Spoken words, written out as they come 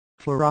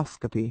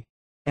Fluoroscopy,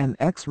 an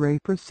X-ray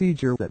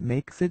procedure that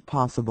makes it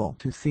possible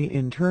to see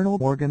internal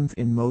organs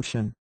in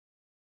motion.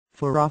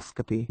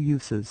 Fluoroscopy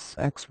uses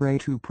X-ray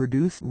to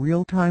produce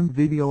real-time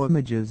video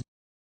images.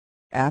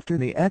 After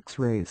the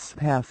X-rays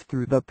pass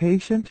through the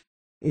patient,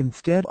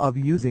 instead of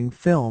using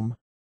film,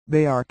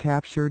 they are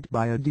captured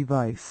by a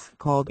device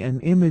called an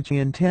image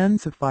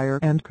intensifier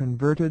and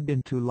converted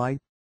into light.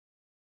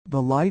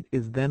 The light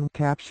is then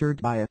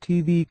captured by a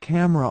TV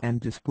camera and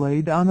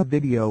displayed on a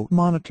video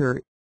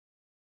monitor.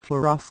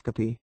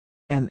 Fluoroscopy,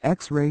 an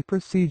X-ray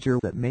procedure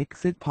that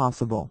makes it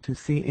possible to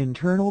see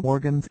internal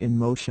organs in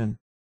motion.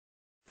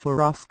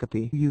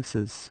 Fluoroscopy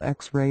uses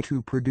X-ray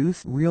to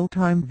produce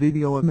real-time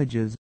video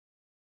images.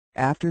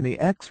 After the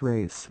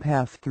X-rays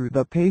pass through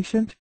the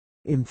patient,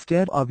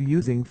 instead of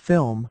using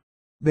film,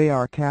 they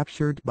are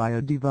captured by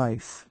a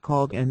device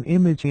called an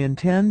image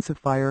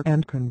intensifier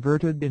and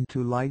converted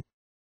into light.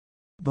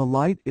 The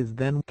light is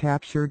then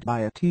captured by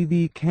a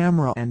TV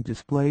camera and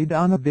displayed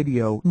on a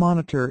video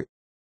monitor.